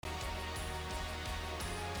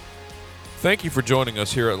Thank you for joining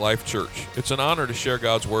us here at Life Church. It's an honor to share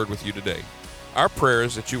God's Word with you today. Our prayer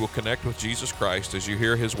is that you will connect with Jesus Christ as you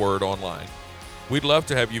hear His Word online. We'd love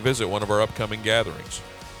to have you visit one of our upcoming gatherings.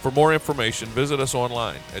 For more information, visit us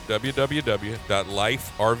online at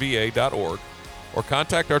www.liferva.org or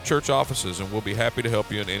contact our church offices and we'll be happy to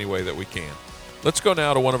help you in any way that we can. Let's go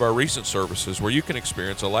now to one of our recent services where you can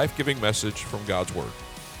experience a life-giving message from God's Word.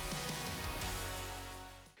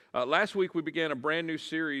 Last week we began a brand new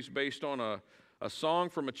series based on a song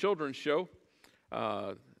from a children's show.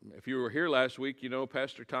 If you were here last week, you know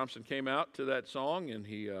Pastor Thompson came out to that song and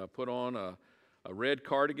he put on a red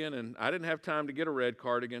cardigan, and I didn't have time to get a red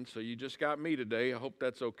cardigan, so you just got me today. I hope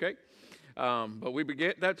that's okay. But we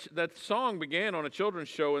began that song began on a children's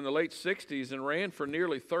show in the late 60s and ran for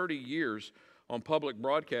nearly 30 years on public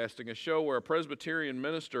broadcasting, a show where a Presbyterian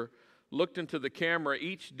minister looked into the camera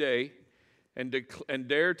each day and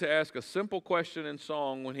dared to ask a simple question in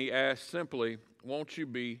song when he asked simply, "Won't you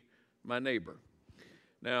be my neighbor?"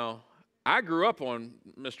 Now, I grew up on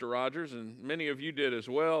Mr. Rogers, and many of you did as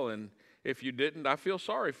well, and if you didn't, I feel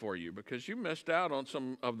sorry for you because you missed out on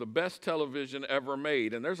some of the best television ever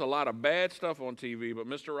made, and there's a lot of bad stuff on TV, but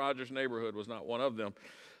Mr. Rogers' Neighborhood was not one of them.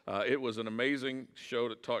 It was an amazing show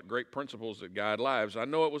that taught great principles that guide lives. I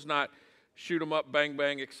know it was not shoot 'em up, bang,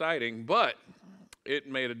 bang, exciting, but it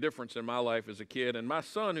made a difference in my life as a kid. And my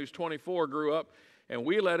son, who's 24, grew up, and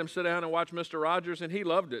we let him sit down and watch Mr. Rogers, and he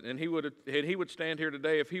loved it. And he would stand here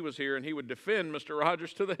today if he was here, and he would defend Mr.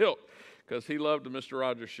 Rogers to the hilt because he loved the Mr.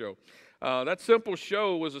 Rogers show. That simple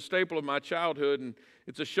show was a staple of my childhood, and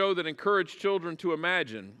it's a show that encouraged children to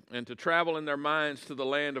imagine and to travel in their minds to the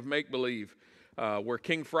land of make-believe, where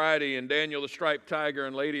King Friday and Daniel the Striped Tiger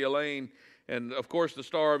and Lady Elaine, and, of course, the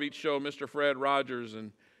star of each show, Mr. Fred Rogers.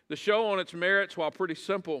 And the show on its merits, while pretty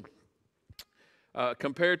simple,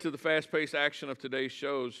 compared to the fast-paced action of today's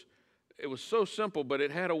shows, it was so simple, but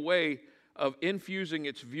it had a way of infusing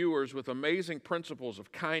its viewers with amazing principles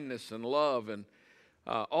of kindness and love, and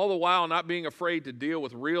all the while not being afraid to deal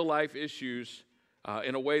with real-life issues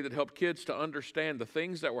in a way that helped kids to understand the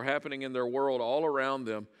things that were happening in their world all around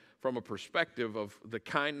them from a perspective of the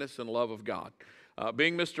kindness and love of God.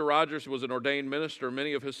 Being Mr. Rogers was an ordained minister,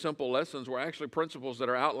 many of his simple lessons were actually principles that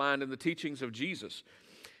are outlined in the teachings of Jesus.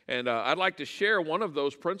 And I'd like to share one of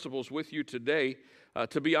those principles with you today.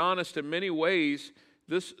 To be honest, in many ways,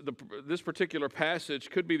 this particular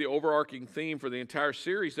passage could be the overarching theme for the entire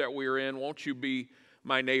series that we're in, Won't You Be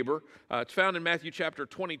My Neighbor? It's found in Matthew chapter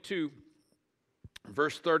 22,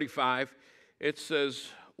 verse 35. It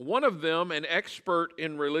says, "One of them, an expert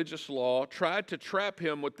in religious law, tried to trap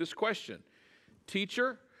him with this question.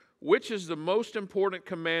 'Teacher, which is the most important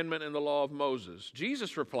commandment in the law of Moses?'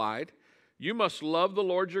 Jesus replied, 'You must love the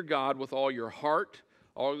Lord your God with all your heart,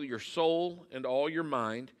 all your soul, and all your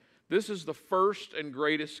mind. This is the first and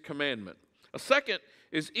greatest commandment. A second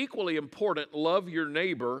is equally important: love your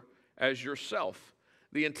neighbor as yourself.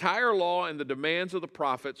 The entire law and the demands of the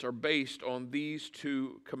prophets are based on these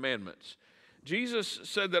two commandments.'" Jesus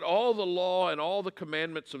said that all the law and all the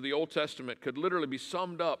commandments of the Old Testament could literally be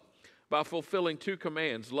summed up by fulfilling two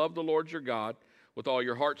commands: love the Lord your God with all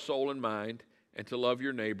your heart, soul, and mind, and to love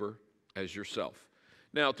your neighbor as yourself.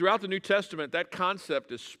 Now, throughout the New Testament, that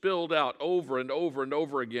concept is spilled out over and over and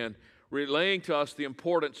over again, relaying to us the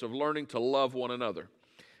importance of learning to love one another.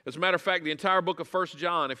 As a matter of fact, the entire book of 1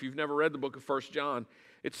 John, if you've never read the book of 1 John,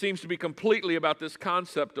 it seems to be completely about this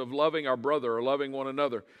concept of loving our brother or loving one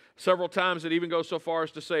another. Several times it even goes so far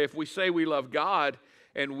as to say if we say we love God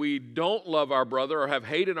and we don't love our brother or have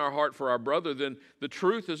hate in our heart for our brother, then the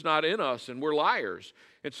truth is not in us and we're liars.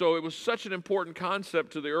 And so it was such an important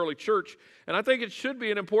concept to the early church, and I think it should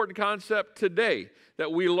be an important concept today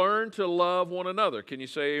that we learn to love one another. Can you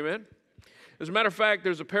say amen? As a matter of fact,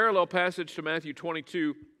 there's a parallel passage to Matthew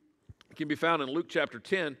 22. It can be found in Luke chapter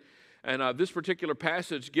 10, and this particular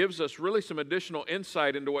passage gives us really some additional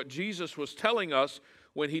insight into what Jesus was telling us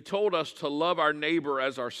when he told us to love our neighbor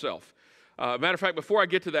as ourselves. Matter of fact, before I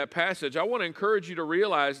get to that passage, I want to encourage you to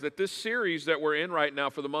realize that this series that we're in right now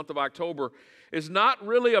for the month of October is not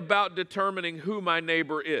really about determining who my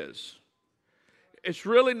neighbor is. It's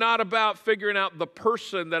really not about figuring out the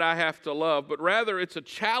person that I have to love, but rather it's a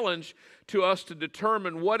challenge to us to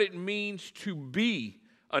determine what it means to be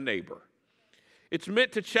a neighbor. It's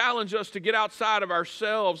meant to challenge us to get outside of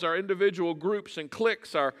ourselves, our individual groups and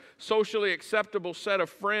cliques, our socially acceptable set of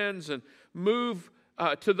friends, and move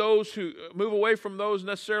away from those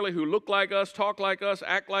necessarily who look like us, talk like us,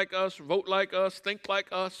 act like us, vote like us, think like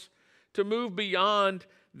us, to move beyond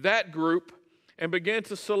that group and begin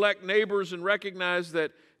to select neighbors and recognize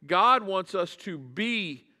that God wants us to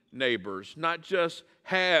be neighbors, not just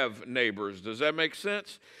have neighbors. Does that make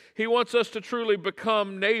sense? He wants us to truly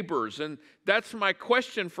become neighbors. And that's my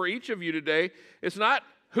question for each of you today. It's not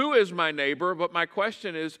who is my neighbor, but my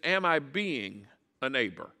question is, am I being a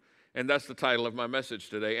neighbor? And that's the title of my message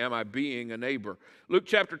today, Am I Being a Neighbor? Luke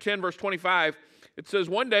chapter 10, verse 25, it says,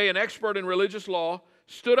 one day an expert in religious law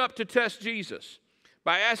stood up to test Jesus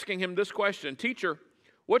by asking him this question, Teacher,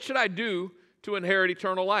 what should I do to inherit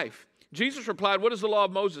eternal life? Jesus replied, what does the law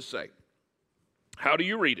of Moses say? How do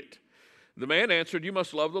you read it? The man answered, you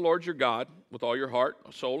must love the Lord your God with all your heart,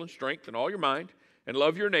 soul, and strength, and all your mind, and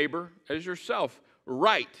love your neighbor as yourself.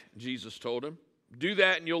 Right, Jesus told him. Do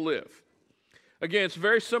that and you'll live. Again, it's a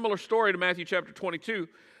very similar story to Matthew chapter 22,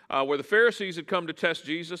 where the Pharisees had come to test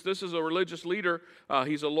Jesus. This is a religious leader.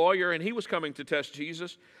 He's a lawyer, and he was coming to test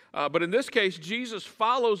Jesus. But in this case, Jesus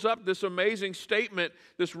follows up this amazing statement,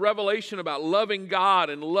 this revelation about loving God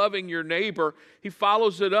and loving your neighbor. He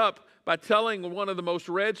follows it up by telling one of the most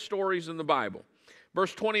read stories in the Bible.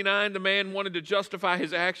 Verse 29, the man wanted to justify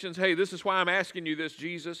his actions. Hey, this is why I'm asking you this,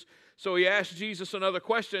 Jesus. So he asked Jesus another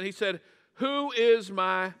question. He said, who is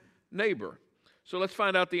my neighbor? So let's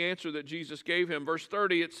find out the answer that Jesus gave him. Verse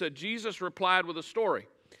 30, it said, Jesus replied with a story.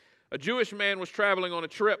 A Jewish man was traveling on a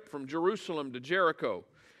trip from Jerusalem to Jericho,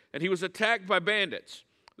 and he was attacked by bandits.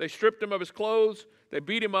 They stripped him of his clothes, they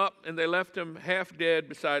beat him up, and they left him half dead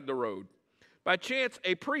beside the road. By chance,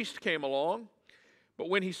 a priest came along, but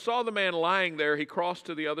when he saw the man lying there, he crossed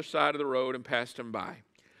to the other side of the road and passed him by.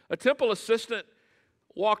 A temple assistant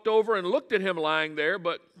walked over and looked at him lying there,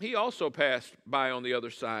 but he also passed by on the other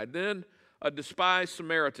side. Then a despised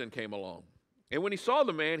Samaritan came along. And when he saw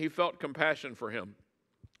the man, he felt compassion for him.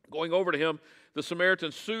 Going over to him, the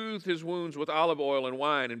Samaritan soothed his wounds with olive oil and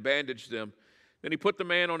wine and bandaged them. Then he put the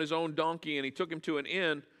man on his own donkey and he took him to an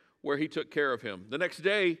inn where he took care of him. The next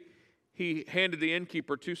day, he handed the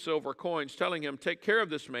innkeeper 2 silver coins, telling him, take care of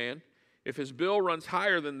this man. If his bill runs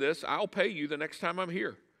higher than this, I'll pay you the next time I'm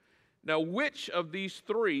here. Now, which of these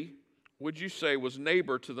 3 would you say was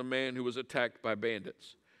neighbor to the man who was attacked by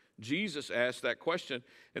bandits? Jesus asked that question,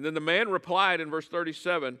 and then the man replied in verse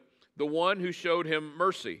 37, the one who showed him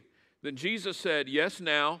mercy. Then Jesus said, yes,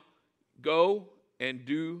 now go and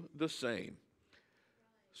do the same.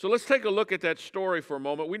 So let's take a look at that story for a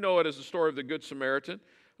moment. We know it as the story of the Good Samaritan.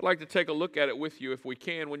 I'd like to take a look at it with you if we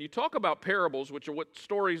can. When you talk about parables, which are what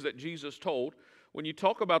stories that Jesus told, when you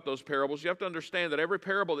talk about those parables, you have to understand that every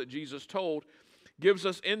parable that Jesus told gives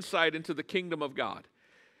us insight into the kingdom of God.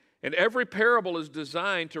 And every parable is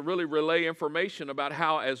designed to really relay information about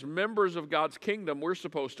how, as members of God's kingdom, we're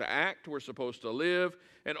supposed to act, we're supposed to live,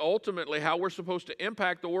 and ultimately how we're supposed to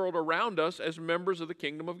impact the world around us as members of the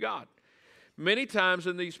kingdom of God. Many times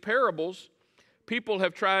in these parables, people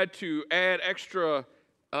have tried to add extra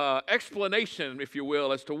explanation, if you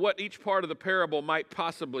will, as to what each part of the parable might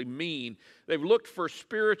possibly mean. They've looked for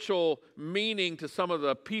spiritual meaning to some of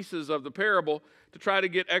the pieces of the parable to try to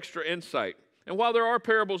get extra insight. And while there are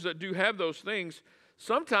parables that do have those things,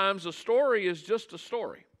 sometimes a story is just a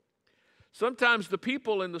story. Sometimes the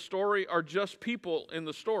people in the story are just people in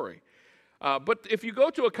the story. But if you go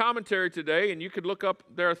to a commentary today, and you could look up,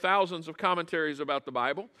 there are thousands of commentaries about the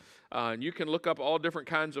Bible, and you can look up all different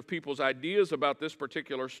kinds of people's ideas about this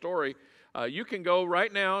particular story. You can go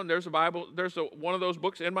right now, and there's a Bible, one of those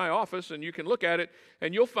books in my office, and you can look at it,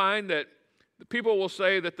 and you'll find that the people will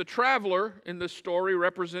say that the traveler in this story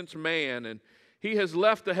represents man, and he has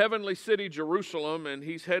left the heavenly city, Jerusalem, and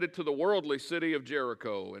he's headed to the worldly city of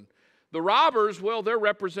Jericho. And the robbers, well, they're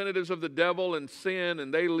representatives of the devil and sin,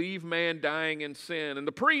 and they leave man dying in sin. And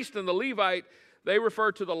the priest and the Levite, they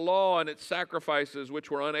refer to the law and its sacrifices, which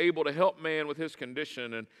were unable to help man with his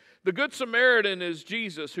condition. And the Good Samaritan is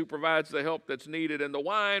Jesus, who provides the help that's needed. And the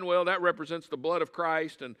wine, well, that represents the blood of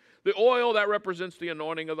Christ. And the oil, that represents the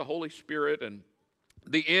anointing of the Holy Spirit. And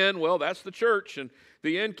the inn, well, that's the church. And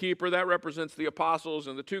the innkeeper, that represents the apostles.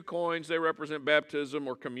 And the 2 coins, they represent baptism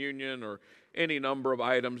or communion or any number of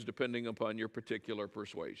items depending upon your particular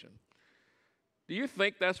persuasion. Do you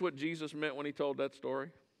think that's what Jesus meant when he told that story?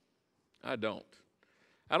 I don't.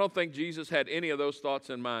 I don't think Jesus had any of those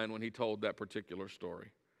thoughts in mind when he told that particular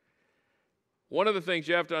story. One of the things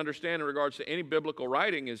you have to understand in regards to any biblical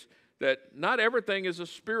writing is that not everything is a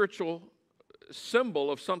spiritual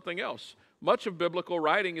symbol of something else. Much of biblical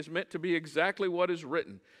writing is meant to be exactly what is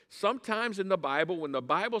written. Sometimes in the Bible, when the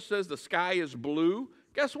Bible says the sky is blue,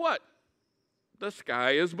 guess what? The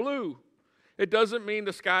sky is blue. It doesn't mean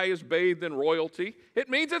the sky is bathed in royalty. It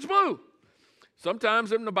means it's blue. Sometimes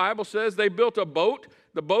when the Bible says they built a boat,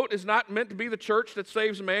 the boat is not meant to be the church that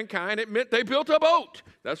saves mankind. It meant they built a boat.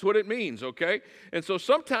 That's what it means, okay? And so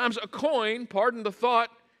sometimes a coin, pardon the thought,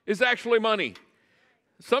 is actually money.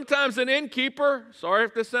 Sometimes an innkeeper, sorry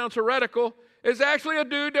if this sounds heretical, is actually a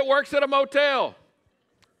dude that works at a motel.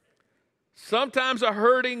 Sometimes a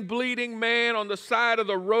hurting, bleeding man on the side of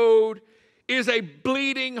the road is a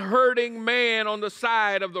bleeding, hurting man on the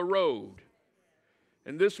side of the road.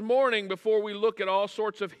 And this morning, before we look at all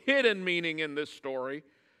sorts of hidden meaning in this story,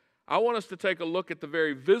 I want us to take a look at the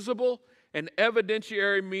very visible and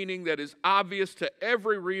evidentiary meaning that is obvious to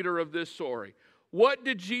every reader of this story. What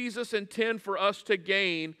did Jesus intend for us to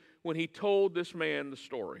gain when he told this man the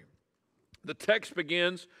story? The text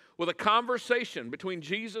begins with a conversation between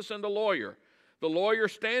Jesus and the lawyer. The lawyer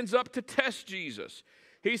stands up to test Jesus.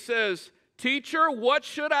 He says, "Teacher, what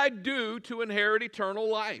should I do to inherit eternal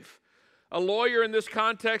life?" A lawyer in this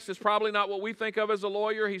context is probably not what we think of as a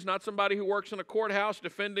lawyer. He's not somebody who works in a courthouse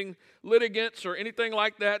defending litigants or anything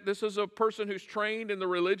like that. This is a person who's trained in the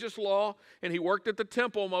religious law, and he worked at the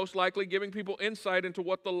temple, most likely, giving people insight into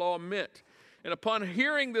what the law meant. And upon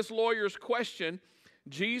hearing this lawyer's question,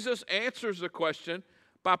 Jesus answers the question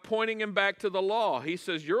by pointing him back to the law. He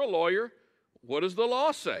says, "You're a lawyer. What does the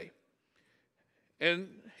law say?"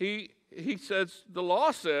 And he says, the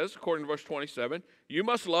law says, according to verse 27, "You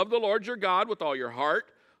must love the Lord your God with all your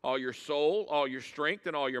heart, all your soul, all your strength,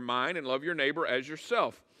 and all your mind, and love your neighbor as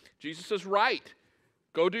yourself." Jesus says, "Right,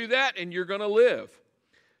 go do that, and you're going to live."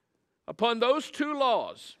 Upon those two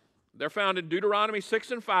laws, they're found in Deuteronomy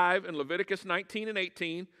 6 and 5 and Leviticus 19 and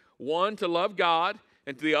 18, one to love God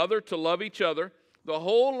and the other to love each other. The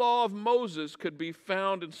whole law of Moses could be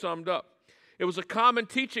found and summed up. It was a common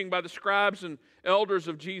teaching by the scribes and elders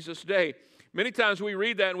of Jesus' day. Many times we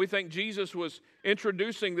read that and we think Jesus was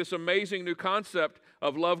introducing this amazing new concept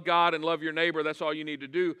of love God and love your neighbor. That's all you need to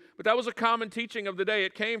do. But that was a common teaching of the day.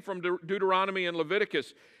 It came from Deuteronomy and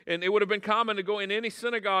Leviticus. And it would have been common to go in any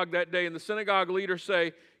synagogue that day and the synagogue leader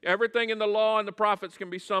say, everything in the law and the prophets can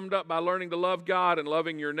be summed up by learning to love God and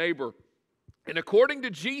loving your neighbor. And according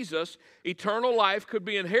to Jesus, eternal life could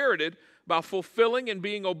be inherited by fulfilling and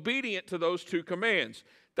being obedient to those two commands.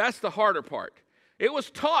 That's the harder part. It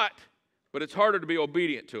was taught, but it's harder to be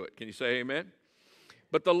obedient to it. Can you say amen?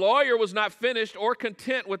 But the lawyer was not finished or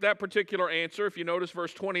content with that particular answer. If you notice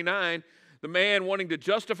verse 29, the man wanting to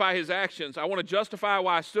justify his actions, I want to justify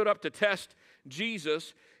why I stood up to test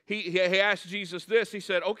Jesus. He asked Jesus this. He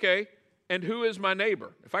said, "Okay, and who is my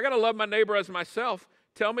neighbor? If I got to love my neighbor as myself,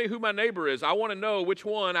 tell me who my neighbor is. I want to know which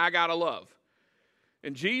one I got to love."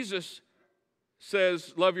 And Jesus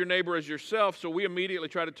says, "Love your neighbor as yourself." So we immediately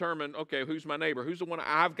try to determine, okay, who's my neighbor? Who's the one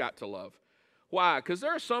I've got to love? Why? Because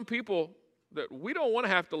there are some people that we don't want to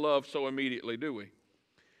have to love so immediately, do we?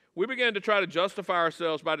 We begin to try to justify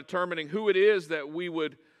ourselves by determining who it is that we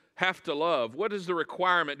would have to love. What is the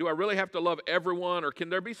requirement? Do I really have to love everyone, or can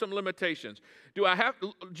there be some limitations?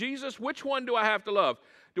 Jesus, which one do I have to love?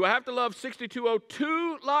 Do I have to love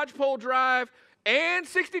 6202 Lodgepole Drive and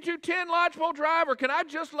 6210 Lodgepole Drive, or can I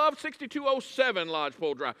just love 6207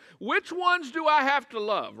 Lodgepole Drive? Which ones do I have to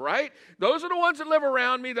love, right? Those are the ones that live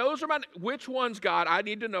around me. Which ones, God? I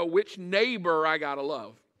need to know which neighbor I got to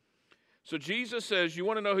love. So Jesus says, you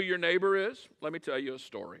want to know who your neighbor is? Let me tell you a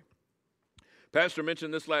story. Pastor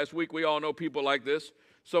mentioned this last week. We all know people like this.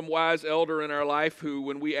 Some wise elder in our life who,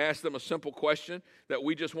 when we ask them a simple question that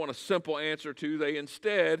we just want a simple answer to, they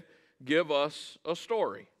instead give us a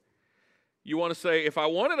story. You want to say, if I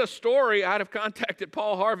wanted a story, I'd have contacted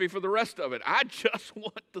Paul Harvey for the rest of it. I just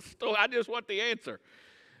want the story. I just want the answer.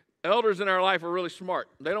 Elders in our life are really smart.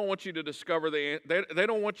 They don't want you to discover the answer. They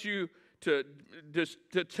don't want you to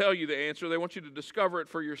tell you the answer. They want you to discover it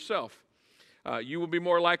for yourself. You will be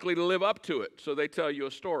more likely to live up to it, so they tell you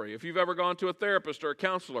a story. If you've ever gone to a therapist or a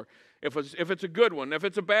counselor, if it's a good one, if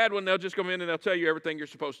it's a bad one, they'll just come in and they'll tell you everything you're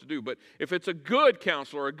supposed to do. But if it's a good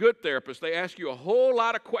counselor or a good therapist, they ask you a whole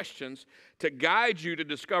lot of questions to guide you to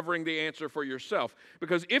discovering the answer for yourself.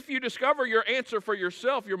 Because if you discover your answer for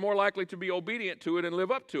yourself, you're more likely to be obedient to it and live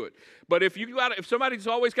up to it. But if somebody's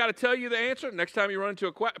always got to tell you the answer, next time you run into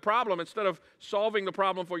a problem, instead of solving the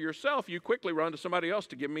problem for yourself, you quickly run to somebody else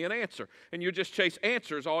to give me an answer. And you just chase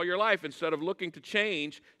answers all your life instead of looking to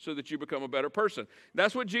change so that you become a better person.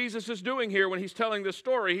 That's what Jesus is doing here when he's telling this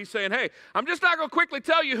story. He's saying, hey, I'm just not going to quickly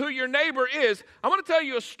tell you who your neighbor is. I'm going to tell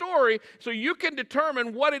you a story so you can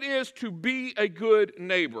determine what it is to be a good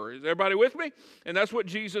neighbor. Is everybody with me? And that's what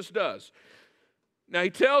Jesus does. Now, he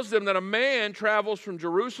tells them that a man travels from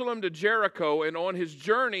Jerusalem to Jericho, and on his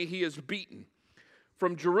journey, he is beaten.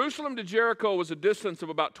 From Jerusalem to Jericho was a distance of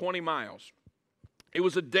about 20 miles. It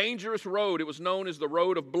was a dangerous road. It was known as the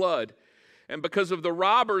Road of Blood. And because of the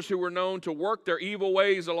robbers who were known to work their evil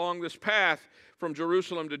ways along this path from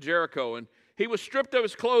Jerusalem to Jericho. And He was stripped of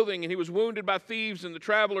his clothing, and he was wounded by thieves, and the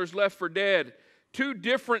travelers left for dead. 2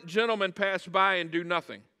 different gentlemen passed by and do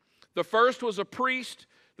nothing. The first was a priest.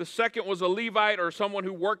 The second was a Levite, or someone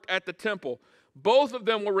who worked at the temple. Both of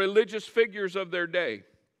them were religious figures of their day.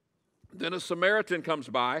 Then a Samaritan comes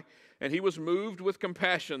by, and he was moved with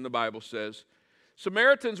compassion, the Bible says.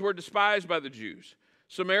 Samaritans were despised by the Jews.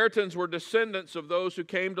 Samaritans were descendants of those who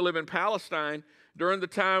came to live in Palestine during the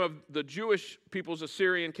time of the Jewish people's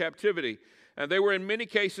Assyrian captivity. And they were in many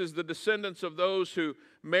cases the descendants of those who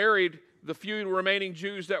married the few remaining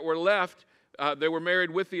Jews that were left. They were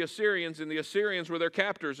married with the Assyrians, and the Assyrians were their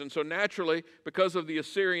captors. And so naturally, because of the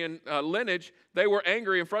Assyrian lineage, they were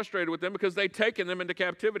angry and frustrated with them because they'd taken them into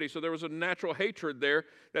captivity. So there was a natural hatred there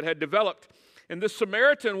that had developed. And this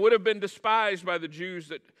Samaritan would have been despised by the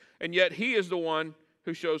Jews, and yet he is the one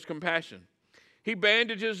who shows compassion. He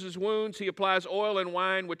bandages his wounds. He applies oil and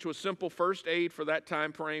wine, which was simple first aid for that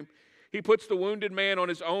time frame. He puts the wounded man on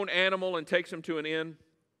his own animal and takes him to an inn.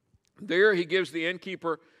 There he gives the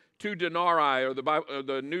innkeeper 2 denarii, or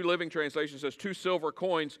the New Living Translation says 2 silver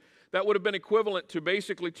coins. That would have been equivalent to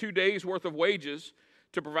basically 2 days' worth of wages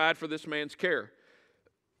to provide for this man's care.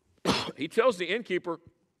 He tells the innkeeper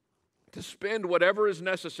to spend whatever is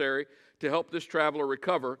necessary to help this traveler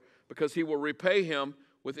recover, because he will repay him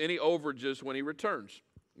with any overages when he returns.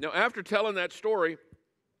 Now, after telling that story,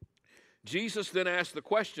 Jesus then asked the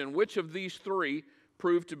question, which of these 3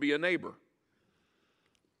 proved to be a neighbor?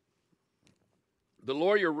 The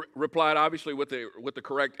lawyer replied, obviously, with the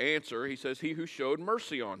correct answer. He says, he who showed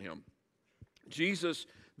mercy on him. Jesus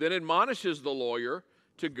then admonishes the lawyer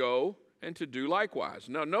to go and to do likewise.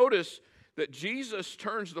 Now, notice that Jesus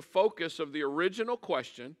turns the focus of the original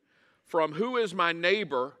question from who is my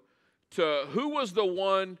neighbor to who was the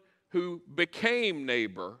one who became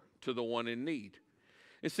neighbor to the one in need.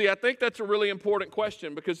 And see, I think that's a really important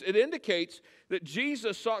question, because it indicates that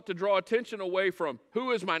Jesus sought to draw attention away from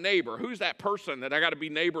who is my neighbor, who's that person that I got to be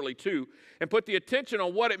neighborly to, and put the attention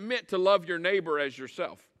on what it meant to love your neighbor as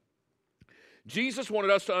yourself. Jesus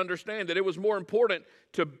wanted us to understand that it was more important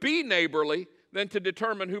to be neighborly than to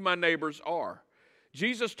determine who my neighbors are.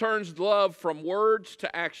 Jesus turns love from words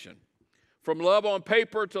to action, from love on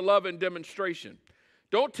paper to love in demonstration.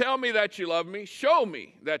 Don't tell me that you love me, show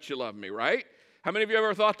me that you love me, right? How many of you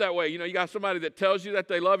ever thought that way? You know, you got somebody that tells you that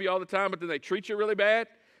they love you all the time, but then they treat you really bad.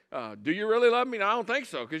 Do you really love me? No, I don't think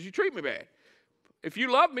so, because you treat me bad. If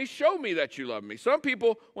you love me, show me that you love me. Some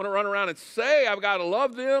people want to run around and say, I've got to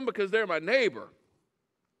love them because they're my neighbor.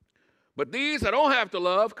 But these I don't have to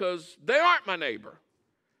love because they aren't my neighbor.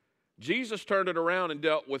 Jesus turned it around and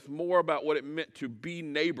dealt with more about what it meant to be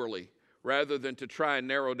neighborly rather than to try and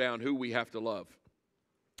narrow down who we have to love.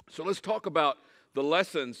 So let's talk about the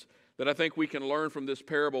lessons that I think we can learn from this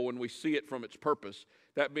parable when we see it from its purpose,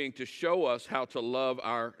 that being to show us how to love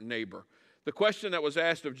our neighbor. The question that was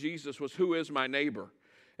asked of Jesus was, who is my neighbor?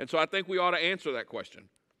 And so I think we ought to answer that question.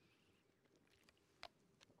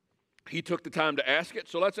 He took the time to ask it,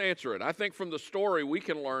 so let's answer it. I think from the story we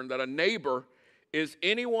can learn that a neighbor is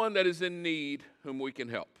anyone that is in need whom we can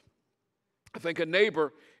help. I think a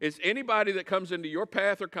neighbor is anybody that comes into your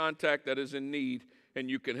path or contact that is in need and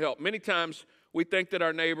you can help. Many times we think that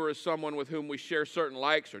our neighbor is someone with whom we share certain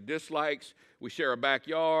likes or dislikes. We share a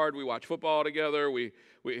backyard. We watch football together.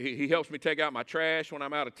 He helps me take out my trash when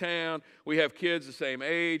I'm out of town. We have kids the same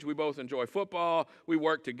age. We both enjoy football. We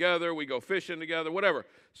work together. We go fishing together, whatever.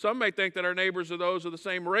 Some may think that our neighbors are those of the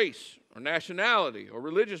same race or nationality or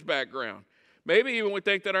religious background. Maybe even we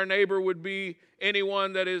think that our neighbor would be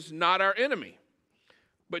anyone that is not our enemy.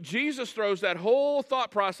 But Jesus throws that whole thought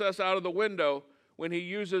process out of the window when he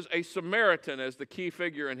uses a Samaritan as the key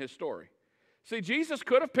figure in his story. See, Jesus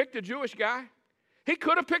could have picked a Jewish guy. He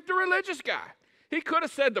could have picked a religious guy. He could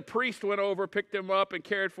have said the priest went over, picked him up, and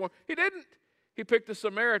cared for him. He didn't. He picked a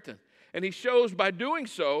Samaritan. And he shows by doing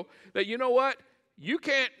so that, you know what? You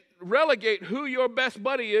can't relegate who your best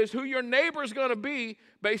buddy is, who your neighbor is going to be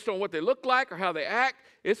based on what they look like or how they act.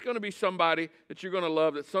 It's going to be somebody that you're going to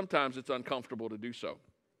love that sometimes it's uncomfortable to do so.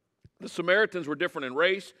 The Samaritans were different in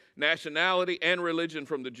race, nationality, and religion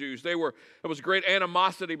from the Jews. There was great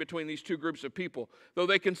animosity between these two groups of people. Though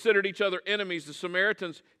they considered each other enemies, the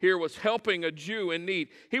Samaritans here was helping a Jew in need.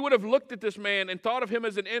 He would have looked at this man and thought of him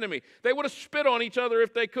as an enemy. They would have spit on each other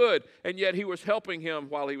if they could, and yet he was helping him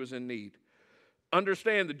while he was in need.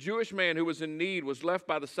 Understand, the Jewish man who was in need was left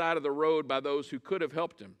by the side of the road by those who could have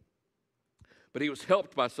helped him. But he was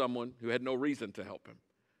helped by someone who had no reason to help him.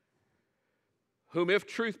 Whom, if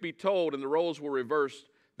truth be told and the roles were reversed,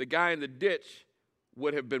 the guy in the ditch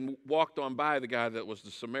would have been walked on by the guy that was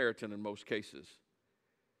the Samaritan in most cases.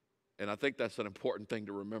 And I think that's an important thing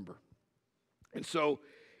to remember. And so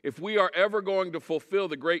if we are ever going to fulfill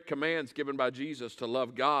the great commands given by Jesus to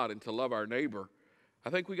love God and to love our neighbor, I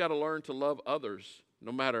think we got to learn to love others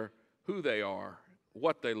no matter who they are,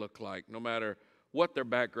 what they look like, no matter what their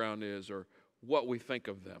background is or what we think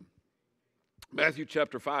of them. Matthew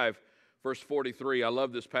chapter 5, verse 43. I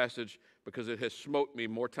love this passage because it has smote me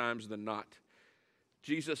more times than not.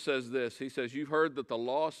 Jesus says this. He says, you've heard that the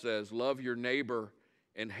law says, love your neighbor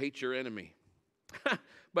and hate your enemy.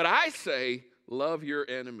 But I say, love your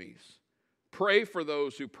enemies. Pray for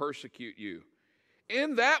those who persecute you.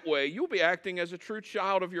 In that way, you'll be acting as a true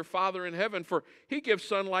child of your Father in heaven, for he gives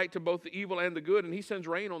sunlight to both the evil and the good, and he sends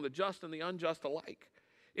rain on the just and the unjust alike.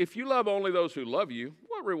 If you love only those who love you,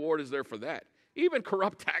 what reward is there for that? Even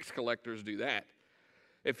corrupt tax collectors do that.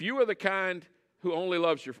 If you are the kind who only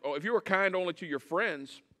loves if you are kind only to your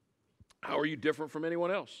friends, how are you different from anyone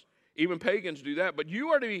else? Even pagans do that, but you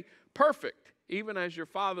are to be perfect, even as your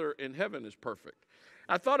Father in heaven is perfect.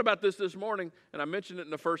 I thought about this morning, and I mentioned it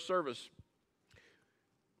in the first service.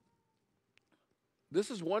 This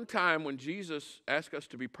is one time when Jesus asked us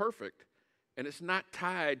to be perfect, and it's not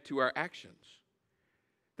tied to our actions.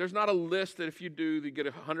 There's not a list that if you do, you get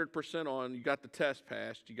 100% on, you got the test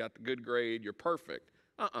passed, you got the good grade, you're perfect.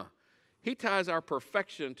 He ties our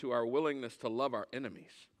perfection to our willingness to love our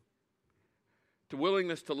enemies, to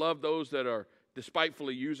willingness to love those that are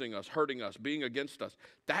despitefully using us, hurting us, being against us.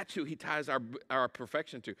 That's who he ties our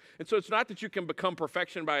perfection to. And so it's not that you can become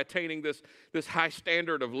perfection by attaining this high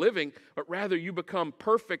standard of living, but rather you become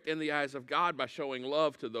perfect in the eyes of God by showing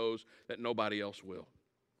love to those that nobody else will.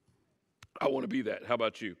 I want to be that. How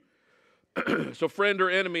about you? So friend or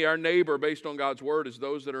enemy, our neighbor, based on God's word, is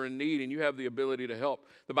those that are in need, and you have the ability to help.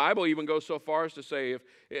 The Bible even goes so far as to say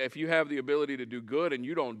if you have the ability to do good and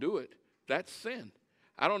you don't do it, that's sin.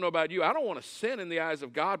 I don't know about you. I don't want to sin in the eyes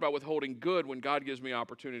of God by withholding good when God gives me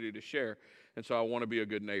opportunity to share. And so I want to be a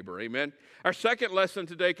good neighbor. Amen. Our second lesson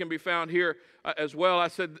today can be found here as well. I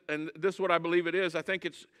said, and this is what I believe it is. I think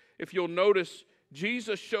it's, if you'll notice,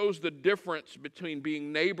 Jesus shows the difference between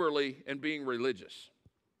being neighborly and being religious.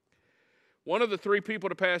 One of the three people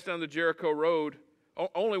to pass down the Jericho road,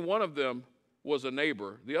 only one of them was a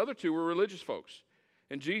neighbor. The other two were religious folks.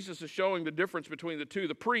 And Jesus is showing the difference between the two.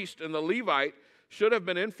 The priest and the Levite should have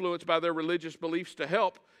been influenced by their religious beliefs to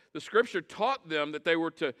help. The scripture taught them that they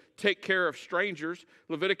were to take care of strangers.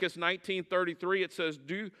 Leviticus 19:33, it says,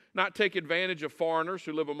 do not take advantage of foreigners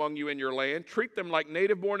who live among you in your land. Treat them like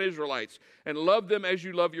native-born Israelites and love them as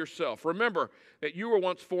you love yourself. Remember that you were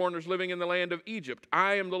once foreigners living in the land of Egypt.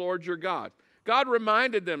 I am the Lord your God. God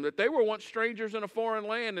reminded them that they were once strangers in a foreign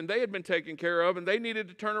land and they had been taken care of, and they needed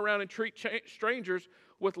to turn around and treat strangers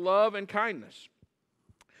with love and kindness.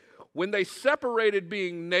 When they separated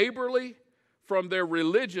being neighborly from their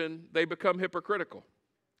religion, they become hypocritical.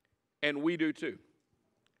 And we do too.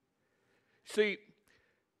 See,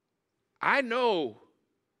 I know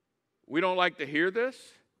we don't like to hear this,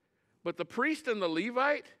 but the priest and the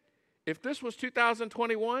Levite, if this was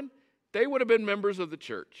 2021, they would have been members of the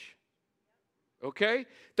church. Okay?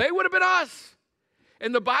 They would have been us.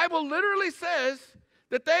 And the Bible literally says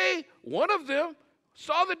that one of them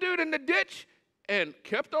saw the dude in the ditch and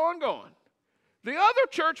kept on going. The other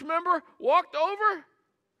church member walked over.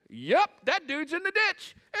 Yep, that dude's in the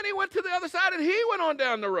ditch. And he went to the other side and he went on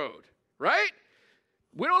down the road, right?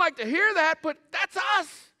 We don't like to hear that, but that's us.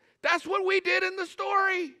 That's what we did in the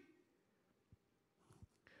story.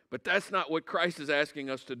 But that's not what Christ is asking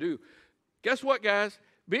us to do. Guess what, guys?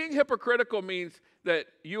 Being hypocritical means that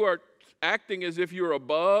you are acting as if you're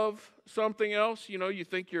above something else. You know, you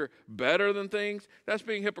think you're better than things. That's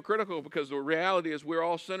being hypocritical, because the reality is we're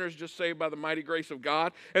all sinners just saved by the mighty grace of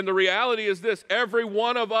God. And the reality is this: every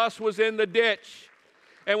one of us was in the ditch.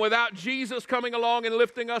 And without Jesus coming along and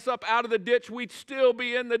lifting us up out of the ditch, we'd still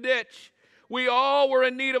be in the ditch. We all were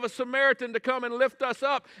in need of a Samaritan to come and lift us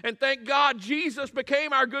up. And thank God Jesus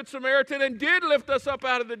became our Good Samaritan and did lift us up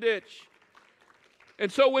out of the ditch.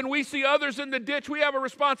 And so when we see others in the ditch, we have a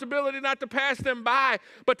responsibility not to pass them by,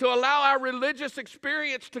 but to allow our religious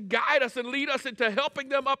experience to guide us and lead us into helping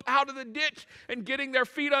them up out of the ditch and getting their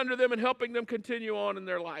feet under them and helping them continue on in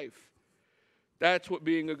their life. That's what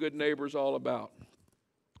being a good neighbor is all about.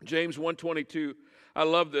 James 1:22, I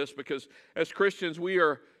love this, because as Christians we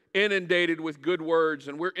are inundated with good words,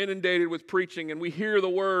 and we're inundated with preaching, and we hear the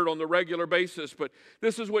word on the regular basis. But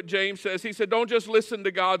this is what James says. He said, don't just listen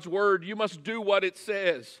to God's word. You must do what it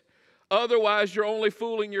says. Otherwise, you're only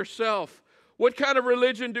fooling yourself. What kind of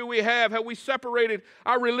religion do we have? Have we separated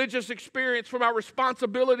our religious experience from our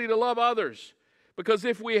responsibility to love others? Because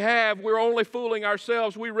if we have, we're only fooling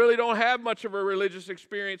ourselves. We really don't have much of a religious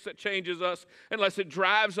experience that changes us unless it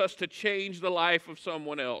drives us to change the life of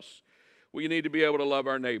someone else. We need to be able to love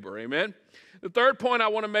our neighbor. Amen? The third point I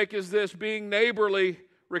want to make is this: being neighborly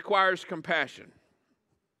requires compassion.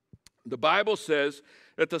 The Bible says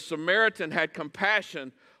that the Samaritan had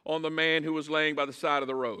compassion on the man who was laying by the side of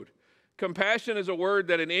the road. Compassion is a word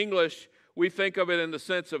that in English we think of it in the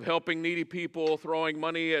sense of helping needy people, throwing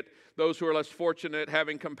money at those who are less fortunate,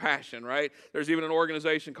 having compassion, right? There's even an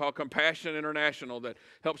organization called Compassion International that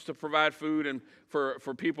helps to provide food and for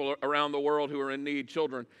people around the world who are in need,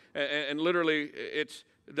 children. And literally, it's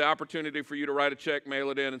the opportunity for you to write a check, mail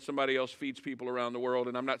it in, and somebody else feeds people around the world.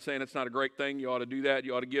 And I'm not saying it's not a great thing. You ought to do that.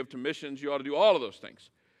 You ought to give to missions. You ought to do all of those things.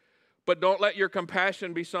 But don't let your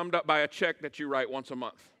compassion be summed up by a check that you write once a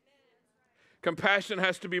month. Compassion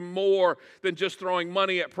has to be more than just throwing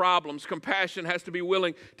money at problems. Compassion has to be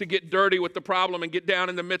willing to get dirty with the problem and get down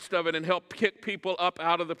in the midst of it and help kick people up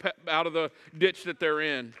out of the ditch that they're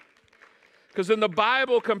in. Because in the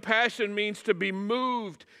Bible, compassion means to be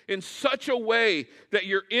moved in such a way that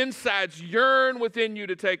your insides yearn within you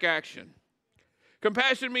to take action.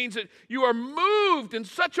 Compassion means that you are moved in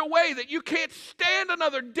such a way that you can't stand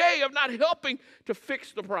another day of not helping to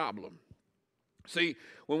fix the problem. See,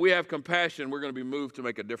 when we have compassion, we're going to be moved to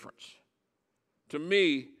make a difference. To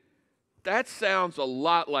me, that sounds a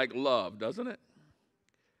lot like love, doesn't it?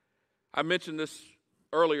 I mentioned this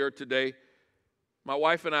earlier today. My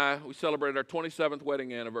wife and I, we celebrated our 27th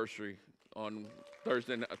wedding anniversary on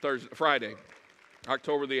Friday,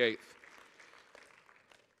 October the 8th.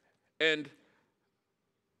 And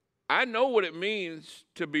I know what it means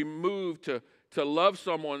to be moved to love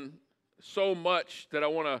someone so much that I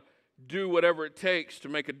want to do whatever it takes to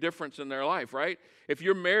make a difference in their life, right? If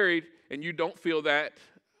you're married and you don't feel that,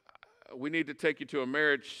 we need to take you to a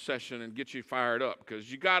marriage session and get you fired up,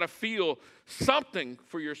 because you got to feel something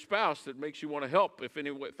for your spouse that makes you want to help if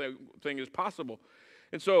anything is possible.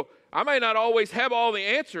 And so I may not always have all the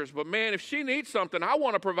answers, but man, if she needs something, I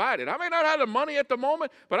want to provide it. I may not have the money at the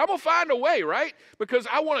moment, but I'm going to find a way, right? Because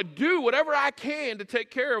I want to do whatever I can to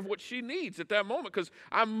take care of what she needs at that moment, because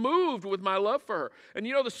I'm moved with my love for her. And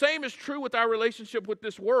you know, the same is true with our relationship with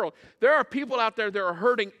this world. There are people out there that are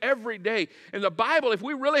hurting every day. And the Bible, if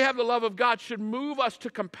we really have the love of God, should move us to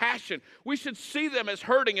compassion. We should see them as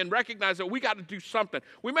hurting and recognize that we got to do something.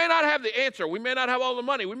 We may not have the answer. We may not have all the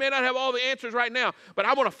money. We may not have all the answers right now, but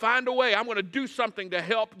I want to find a way. I'm going to do something to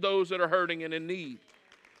help those that are hurting and in need.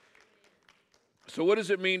 So what does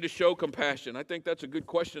it mean to show compassion? I think that's a good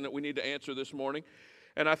question that we need to answer this morning.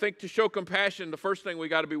 And I think to show compassion, the first thing we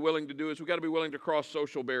got to be willing to do is we got to be willing to cross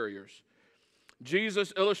social barriers.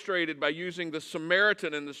 Jesus illustrated by using the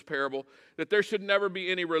Samaritan in this parable that there should never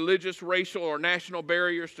be any religious, racial, or national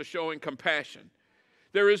barriers to showing compassion.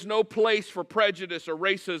 There is no place for prejudice or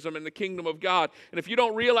racism in the kingdom of God. And if you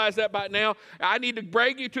don't realize that by now, I need to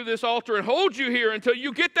bring you to this altar and hold you here until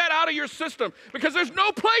you get that out of your system, because there's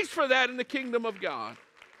no place for that in the kingdom of God.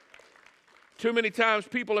 Too many times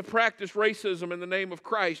people have practiced racism in the name of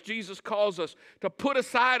Christ. Jesus calls us to put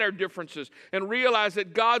aside our differences and realize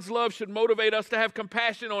that God's love should motivate us to have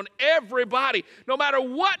compassion on everybody. No matter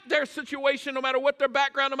what their situation, no matter what their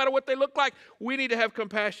background, no matter what they look like, we need to have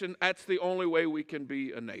compassion. That's the only way we can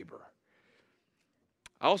be a neighbor.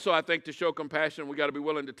 Also, I think to show compassion, we got to be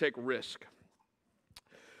willing to take risk.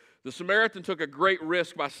 The Samaritan took a great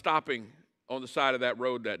risk by stopping on the side of that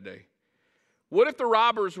road that day. What if the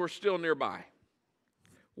robbers were still nearby?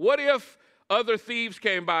 What if other thieves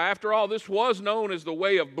came by? After all, this was known as the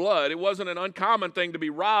way of blood. It wasn't an uncommon thing to be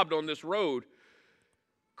robbed on this road.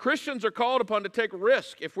 Christians are called upon to take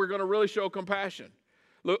risk if we're going to really show compassion.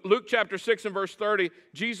 Luke chapter 6 and verse 30,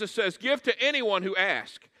 Jesus says, "Give to anyone who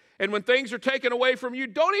asks. And when things are taken away from you,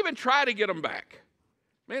 don't even try to get them back."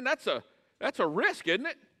 Man, that's a risk, isn't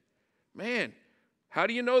it? Man, how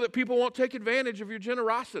do you know that people won't take advantage of your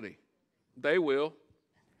generosity? They will.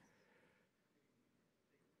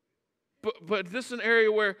 But this is an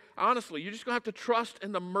area where, honestly, you're just going to have to trust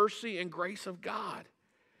in the mercy and grace of God.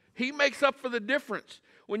 He makes up for the difference.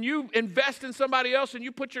 When you invest in somebody else and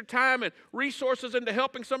you put your time and resources into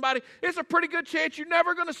helping somebody, it's a pretty good chance you're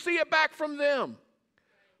never going to see it back from them.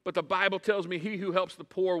 But the Bible tells me he who helps the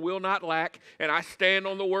poor will not lack, and I stand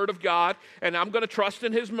on the word of God, and I'm going to trust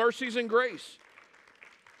in his mercies and grace.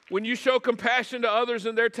 When you show compassion to others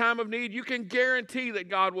in their time of need, you can guarantee that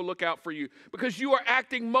God will look out for you, because you are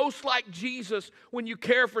acting most like Jesus when you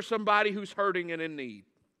care for somebody who's hurting and in need.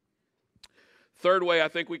 Third way I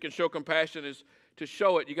think we can show compassion is to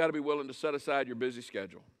show it, you got to be willing to set aside your busy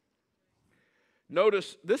schedule.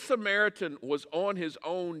 Notice this Samaritan was on his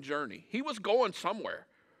own journey. He was going somewhere,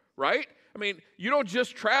 right? I mean, you don't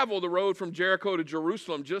just travel the road from Jericho to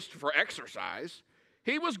Jerusalem just for exercise.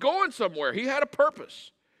 He was going somewhere. He had a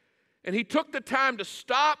purpose. And he took the time to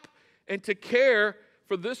stop and to care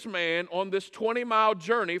for this man on this 20-mile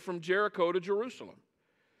journey from Jericho to Jerusalem.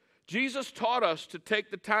 Jesus taught us to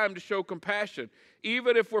take the time to show compassion,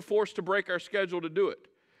 even if we're forced to break our schedule to do it.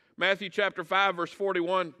 Matthew chapter 5, verse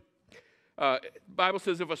 41, Bible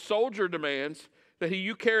says, if a soldier demands that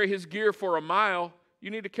you carry his gear for a mile, you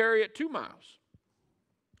need to carry it 2 miles.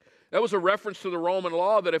 That was a reference to the Roman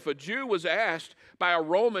law that if a Jew was asked by a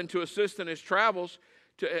Roman to assist in his travels,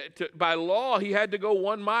 by law, he had to go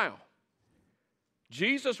 1 mile.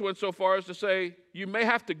 Jesus went so far as to say, you may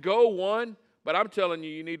have to go 1, but I'm telling you,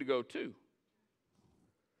 you need to go 2.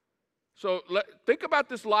 So think about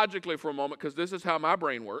this logically for a moment, because this is how my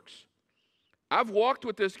brain works. I've walked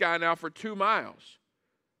with this guy now for 2 miles,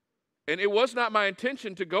 and it was not my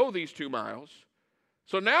intention to go these 2 miles.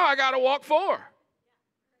 So now I got to walk 4,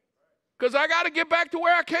 because I got to get back to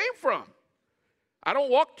where I came from. I don't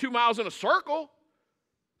walk 2 miles in a circle.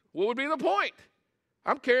 What would be the point?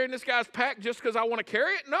 I'm carrying this guy's pack just because I want to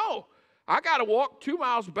carry it? No. I got to walk 2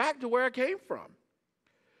 miles back to where I came from.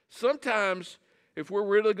 Sometimes, if we're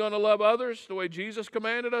really going to love others the way Jesus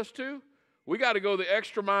commanded us to, we got to go the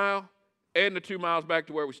extra mile and the 2 miles back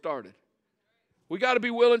to where we started. We got to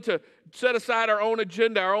be willing to set aside our own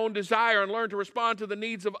agenda, our own desire, and learn to respond to the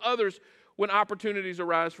needs of others when opportunities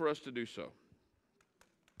arise for us to do so.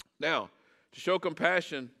 Now, to show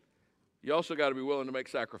compassion, you also got to be willing to make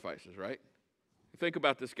sacrifices, right? Think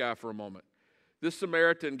about this guy for a moment. This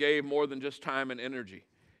Samaritan gave more than just time and energy.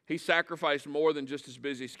 He sacrificed more than just his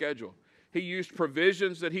busy schedule. He used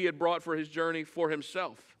provisions that he had brought for his journey for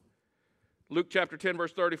himself. Luke chapter 10,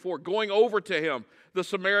 verse 34, going over to him, the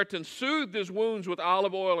Samaritan soothed his wounds with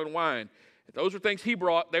olive oil and wine. Those were things he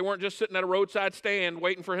brought. They weren't just sitting at a roadside stand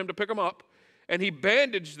waiting for him to pick them up. And he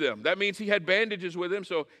bandaged them. That means he had bandages with him,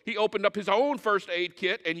 so he opened up his own first aid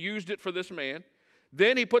kit and used it for this man.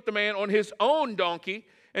 Then he put the man on his own donkey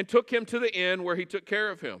and took him to the inn where he took care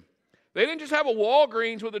of him. They didn't just have a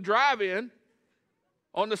Walgreens with a drive-in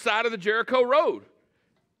on the side of the Jericho road.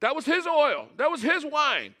 That was his oil. That was his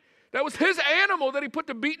wine. That was his animal that he put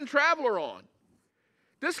the beaten traveler on.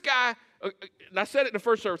 This guy, and I said it in the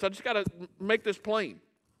first service, I just got to make this plain.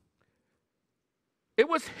 It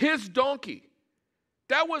was his donkey.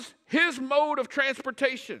 That was his mode of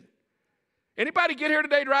transportation. Anybody get here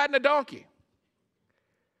today riding a donkey?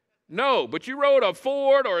 No, but you rode a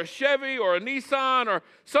Ford or a Chevy or a Nissan or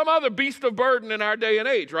some other beast of burden in our day and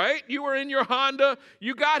age, right? You were in your Honda.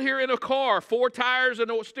 You got here in a car, 4 tires and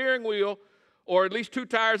a steering wheel, or at least 2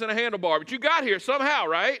 tires and a handlebar. But you got here somehow,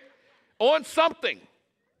 right? On something.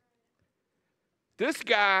 This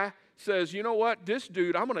guy says, you know what? This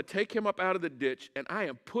dude, I'm going to take him up out of the ditch, and I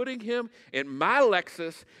am putting him in my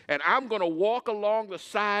Lexus, and I'm going to walk along the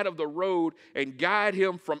side of the road and guide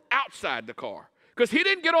him from outside the car. Because he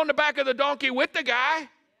didn't get on the back of the donkey with the guy.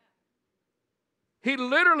 He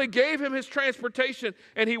literally gave him his transportation,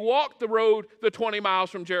 and he walked the road the 20 miles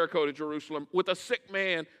from Jericho to Jerusalem with a sick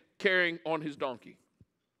man carrying on his donkey.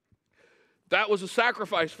 That was a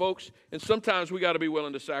sacrifice, folks, and sometimes we got to be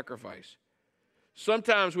willing to sacrifice.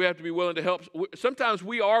 Sometimes we have to be willing to help. Sometimes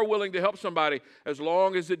we are willing to help somebody as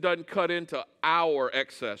long as it doesn't cut into our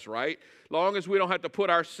excess, right? Long as we don't have to put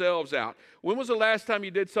ourselves out. When was the last time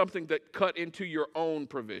you did something that cut into your own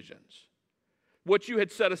provisions? What you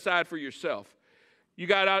had set aside for yourself. You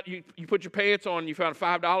got out, you put your pants on, and you found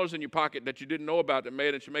 $5 in your pocket that you didn't know about that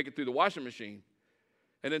made it you make it through the washing machine.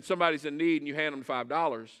 And then somebody's in need and you hand them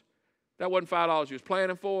 $5. That wasn't $5 you was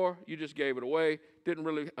planning for. You just gave it away. Didn't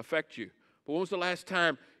really affect you. But when was the last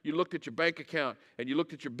time you looked at your bank account and you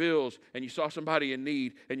looked at your bills and you saw somebody in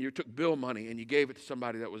need and you took bill money and you gave it to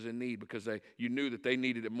somebody that was in need because you knew that they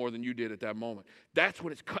needed it more than you did at that moment? That's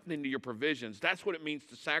when it's cutting into your provisions. That's what it means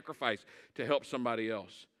to sacrifice to help somebody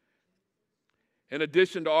else. In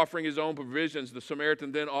addition to offering his own provisions, the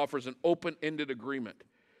Samaritan then offers an open-ended agreement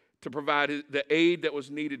to provide the aid that was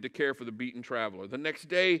needed to care for the beaten traveler. The next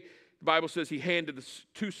day, the Bible says he handed the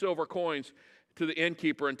 2 silver coins to the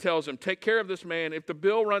innkeeper and tells him, take care of this man. If the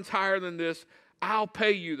bill runs higher than this, I'll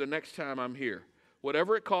pay you the next time I'm here.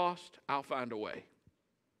 Whatever it costs, I'll find a way.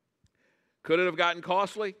 Could it have gotten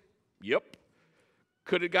costly? Yep.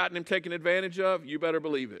 Could it have gotten him taken advantage of? You better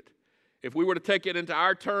believe it. If we were to take it into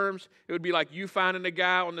our terms, it would be like you finding a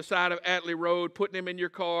guy on the side of Atlee Road, putting him in your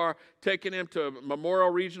car, taking him to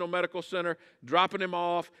Memorial Regional Medical Center, dropping him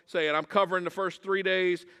off, saying, I'm covering the first 3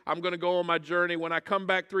 days. I'm going to go on my journey. When I come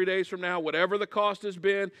back 3 days from now, whatever the cost has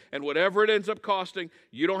been and whatever it ends up costing,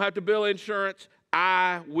 you don't have to bill insurance.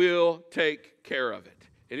 I will take care of it.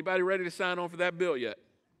 Anybody ready to sign on for that bill yet?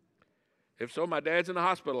 If so, my dad's in the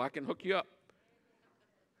hospital. I can hook you up.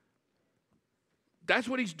 That's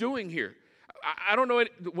what he's doing here. I don't know.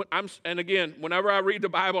 And again, whenever I read the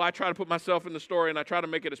Bible, I try to put myself in the story and I try to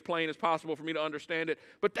make it as plain as possible for me to understand it.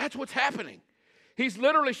 But that's what's happening. He's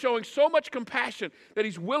literally showing so much compassion that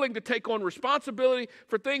he's willing to take on responsibility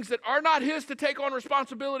for things that are not his to take on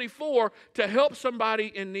responsibility for, to help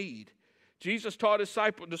somebody in need. Jesus taught his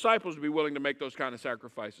disciples to be willing to make those kind of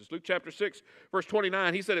sacrifices. Luke chapter 6, verse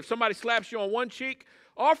 29, he said, if somebody slaps you on one cheek,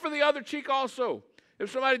 offer the other cheek also. If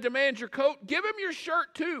somebody demands your coat, give him your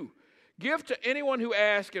shirt too. Give to anyone who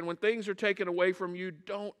asks, and when things are taken away from you,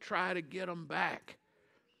 don't try to get them back.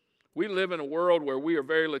 We live in a world where we are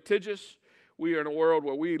very litigious. We are in a world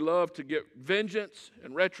where we love to get vengeance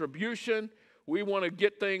and retribution. We want to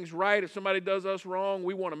get things right. If somebody does us wrong,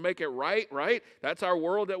 we want to make it right, right? That's our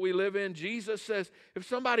world that we live in. Jesus says, if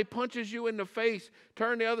somebody punches you in the face,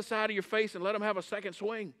 turn the other side of your face and let them have a second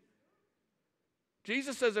swing.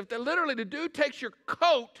 Jesus says, if the dude takes your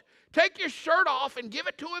coat, take your shirt off and give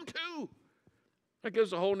it to him too. That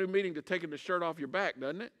gives a whole new meaning to taking the shirt off your back,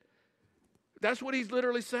 doesn't it? That's what he's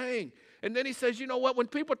literally saying. And then he says, you know what? When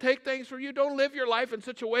people take things from you, don't live your life in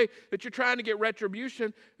such a way that you're trying to get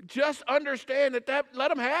retribution. Just understand that let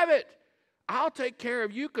them have it. I'll take care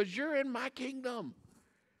of you because you're in my kingdom.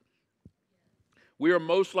 We are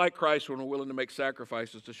most like Christ when we're willing to make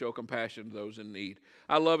sacrifices to show compassion to those in need.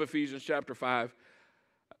 I love Ephesians chapter 5.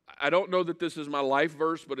 I don't know that this is my life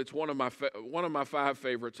verse, but it's one of my 5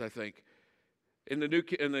 favorites, I think. In the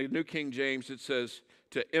New King James, it says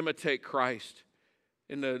to imitate Christ.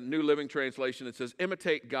 In the New Living Translation, it says,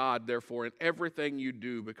 imitate God, therefore, in everything you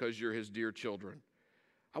do because you're his dear children.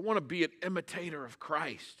 I want to be an imitator of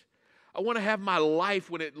Christ. I want to have my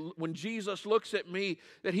life when Jesus looks at me,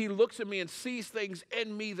 that he looks at me and sees things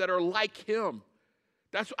in me that are like him.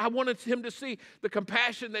 I wanted him to see the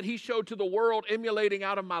compassion that he showed to the world emulating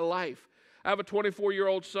out of my life. I have a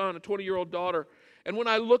 24-year-old son, a 20-year-old daughter, and when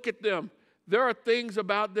I look at them, there are things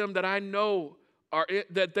about them that I know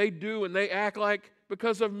that they do and they act like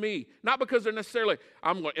because of me. Not because they're necessarily,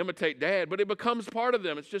 I'm going to imitate Dad, but it becomes part of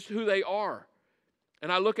them. It's just who they are.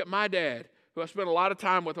 And I look at my dad, who I spent a lot of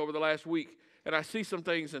time with over the last week, and I see some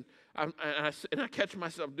things, and I catch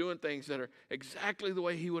myself doing things that are exactly the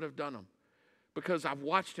way he would have done them. Because I've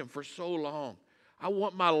watched him for so long. I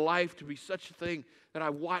want my life to be such a thing that I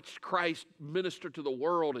watched Christ minister to the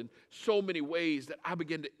world in so many ways that I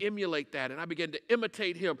begin to emulate that and I begin to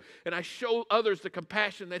imitate him. And I show others the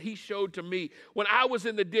compassion that he showed to me. When I was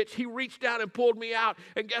in the ditch, he reached down and pulled me out.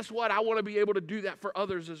 And guess what? I want to be able to do that for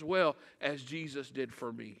others as well as Jesus did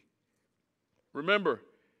for me. Remember,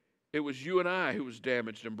 it was you and I who was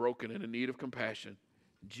damaged and broken and in need of compassion.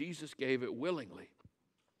 Jesus gave it willingly.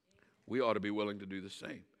 We ought to be willing to do the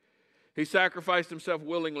same. He sacrificed himself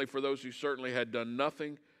willingly for those who certainly had done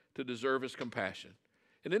nothing to deserve his compassion.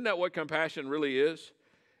 And isn't that what compassion really is?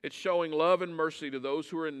 It's showing love and mercy to those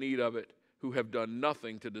who are in need of it, who have done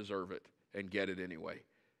nothing to deserve it and get it anyway.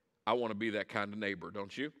 I want to be that kind of neighbor,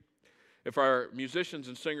 don't you? If our musicians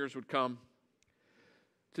and singers would come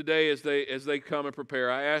today as they come and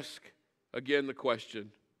prepare, I ask again the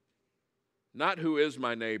question, not who is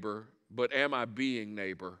my neighbor, but am I being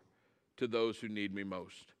neighbor to those who need me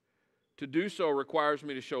most? To do so requires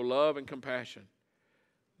me to show love and compassion.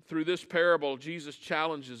 Through this parable, Jesus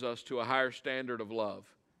challenges us to a higher standard of love.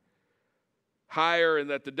 Higher in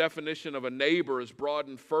that the definition of a neighbor is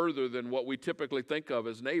broadened further than what we typically think of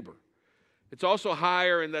as neighbor. It's also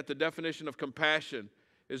higher in that the definition of compassion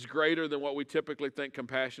is greater than what we typically think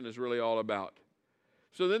compassion is really all about.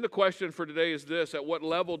 So then the question for today is this: at what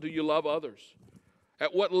level do you love others?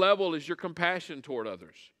 At what level is your compassion toward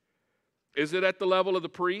others? Is it at the level of the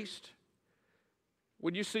priest?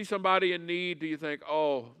 When you see somebody in need, do you think,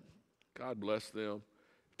 oh, God bless them?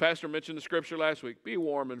 Pastor mentioned the scripture last week, be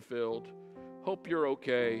warm and filled, hope you're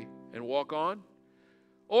okay, and walk on?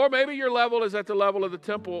 Or maybe your level is at the level of the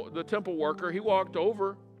temple worker. He walked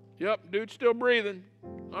over. Yep, dude's still breathing.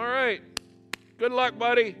 All right, good luck,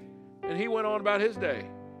 buddy. And he went on about his day.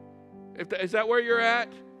 Is that where you're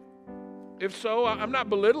at? If so, I'm not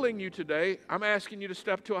belittling you today. I'm asking you to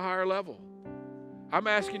step to a higher level. I'm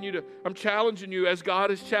challenging you, as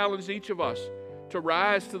God has challenged each of us, to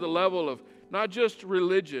rise to the level of not just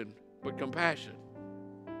religion, but compassion.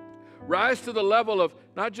 Rise to the level of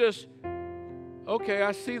not just, okay,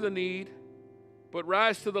 I see the need, but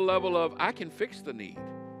rise to the level of, I can fix the need.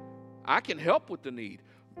 I can help with the need.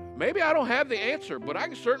 Maybe I don't have the answer, but I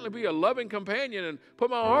can certainly be a loving companion and put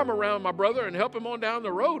my arm around my brother and help him on down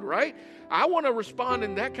the road, right? I want to respond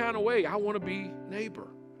in that kind of way. I want to be neighbor.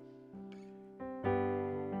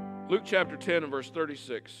 Luke chapter 10 and verse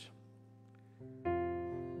 36.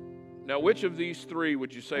 Now, which of these three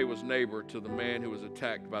would you say was neighbor to the man who was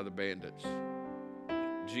attacked by the bandits?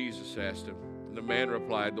 Jesus asked him. And the man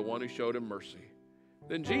replied, the one who showed him mercy.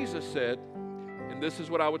 Then Jesus said, and this is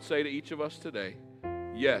what I would say to each of us today,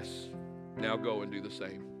 yes, now go and do the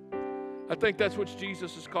same. I think that's what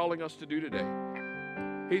Jesus is calling us to do today.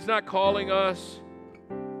 He's not calling us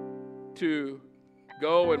to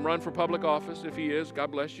go and run for public office. If he is,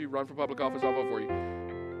 God bless you, run for public office, I'll vote for you.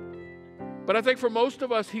 But I think for most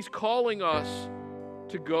of us, he's calling us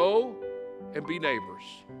to go and be neighbors,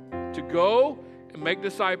 to go and make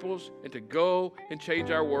disciples, and to go and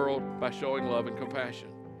change our world by showing love and compassion.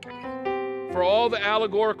 For all the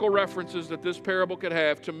allegorical references that this parable could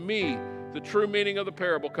have, to me, the true meaning of the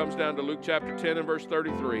parable comes down to Luke chapter 10 and verse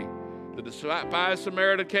 33. The despised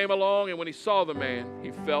Samaritan came along, and when he saw the man,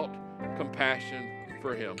 he felt compassion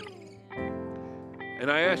for him.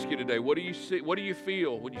 And I ask you today, what do you see? What do you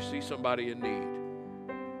feel when you see somebody in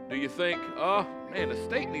need? Do you think, oh man, the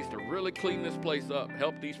state needs to really clean this place up,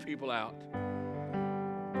 help these people out?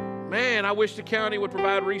 Man, I wish the county would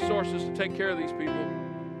provide resources to take care of these people.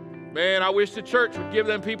 Man, I wish the church would give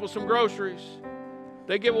them people some groceries.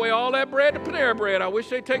 They give away all that bread to Panera Bread. I wish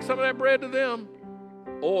they'd take some of that bread to them.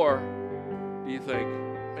 Or do you think,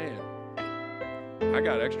 man, I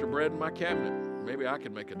got extra bread in my cabinet. Maybe I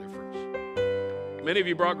could make a difference. Many of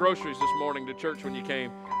you brought groceries this morning to church when you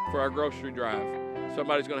came for our grocery drive.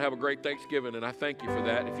 Somebody's going to have a great Thanksgiving, and I thank you for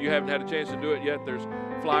that. If you haven't had a chance to do it yet, there's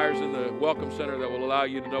flyers in the Welcome Center that will allow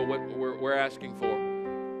you to know what we're asking for.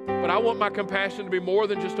 But I want my compassion to be more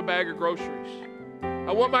than just a bag of groceries.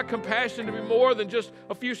 I want my compassion to be more than just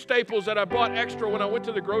a few staples that I bought extra when I went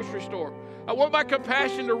to the grocery store. I want my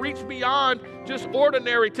compassion to reach beyond just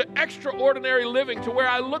ordinary to extraordinary living, to where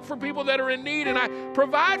I look for people that are in need and I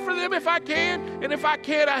provide for them if I can, and if I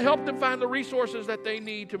can't, I help them find the resources that they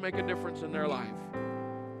need to make a difference in their life.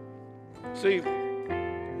 See,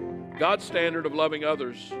 God's standard of loving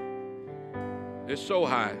others is so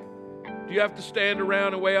high. Do you have to stand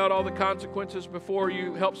around and weigh out all the consequences before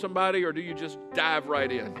you help somebody, or do you just dive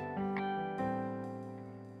right in?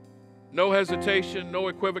 No hesitation, no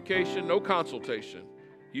equivocation, no consultation.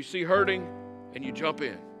 You see hurting and you jump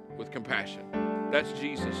in with compassion. That's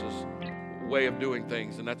Jesus' way of doing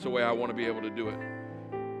things, and that's the way I want to be able to do it.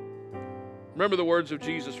 Remember the words of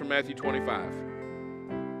Jesus from Matthew 25.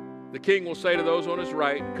 The king will say to those on his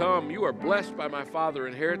right, come, you are blessed by my Father,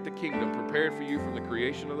 inherit the kingdom prepared for you from the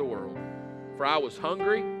creation of the world. For I was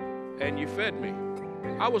hungry, and you fed me.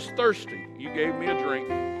 I was thirsty, you gave me a drink.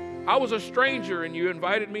 I was a stranger, and you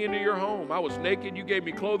invited me into your home. I was naked, you gave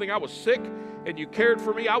me clothing. I was sick, and you cared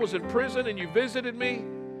for me. I was in prison, and you visited me.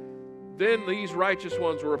 Then these righteous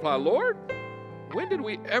ones will reply, Lord, when did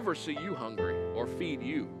we ever see you hungry, or feed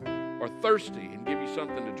you, or thirsty and give you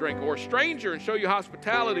something to drink, or a stranger and show you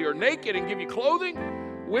hospitality, or naked and give you clothing?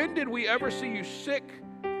 When did we ever see you sick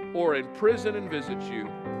or in prison and visit you?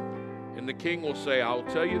 And the king will say, I'll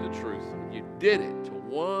tell you the truth. You did it to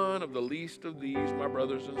one of the least of these, my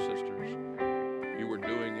brothers and sisters. You were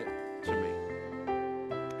doing it to me.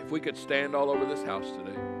 If we could stand all over this house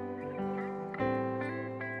today.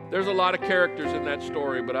 There's a lot of characters in that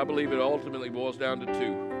story, but I believe it ultimately boils down to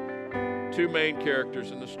two main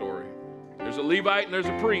characters in the story. There's a Levite and there's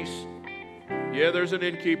a priest. Yeah, there's an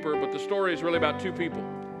innkeeper, but the story is really about two people,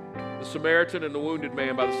 the Samaritan and the wounded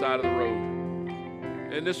man by the side of the road.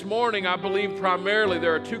 And this morning, I believe primarily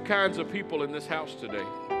there are two kinds of people in this house today.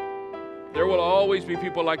 There will always be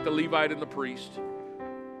people like the Levite and the priest,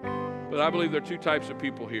 but I believe there are two types of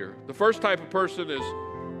people here. The first type of person is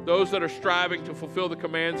those that are striving to fulfill the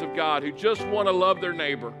commands of God, who just want to love their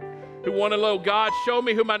neighbor, who want to know, God, show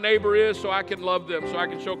me who my neighbor is so I can love them, so I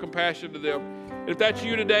can show compassion to them. If that's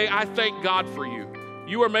you today, I thank God for you.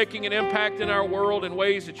 You are making an impact in our world in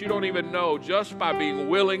ways that you don't even know, just by being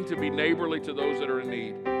willing to be neighborly to those that are in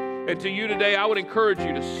need. And to you today, I would encourage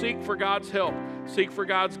you to seek for God's help, seek for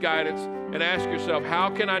God's guidance, and ask yourself, how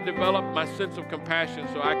can I develop my sense of compassion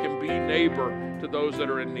so I can be neighbor to those that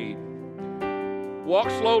are in need? Walk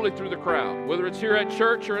slowly through the crowd, whether it's here at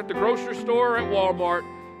church or at the grocery store or at Walmart.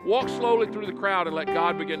 Walk slowly through the crowd and let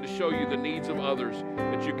God begin to show you the needs of others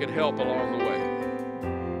that you can help along the way.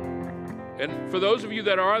 And for those of you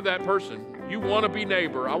that are that person, you want to be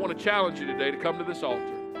neighbor, I want to challenge you today to come to this altar.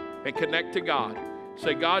 and connect to God.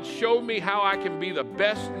 Say, God, show me how I can be the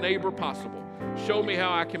best neighbor possible. Show me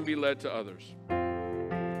how I can be led to others.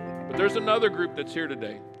 But there's another group that's here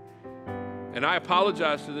today, and I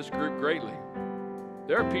apologize to this group greatly.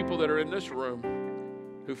 There are people that are in this room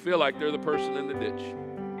who feel like they're the person in the ditch.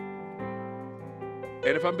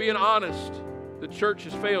 And if I'm being honest, the church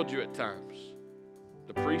has failed you at times.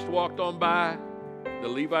 The priest walked on by, the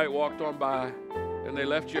Levite walked on by, and they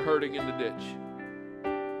left you hurting in the ditch.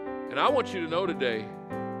 And I want you to know today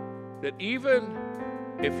that even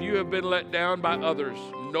if you have been let down by others,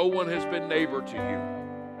 no one has been neighbor to you.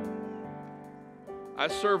 I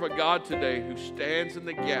serve a God today who stands in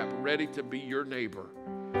the gap, ready to be your neighbor,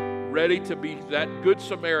 ready to be that Good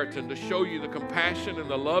Samaritan, to show you the compassion and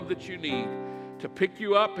the love that you need, to pick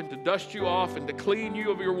you up and to dust you off and to clean you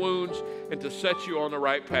of your wounds and to set you on the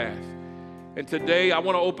right path. And today I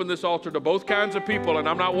want to open this altar to both kinds of people, and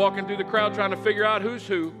I'm not walking through the crowd trying to figure out who's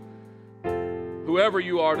who. Whoever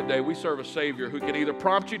you are today, we serve a Savior who can either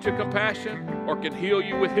prompt you to compassion or can heal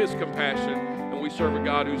you with His compassion, and we serve a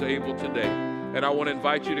God who's able today. And I want to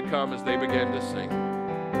invite you to come as they begin to sing.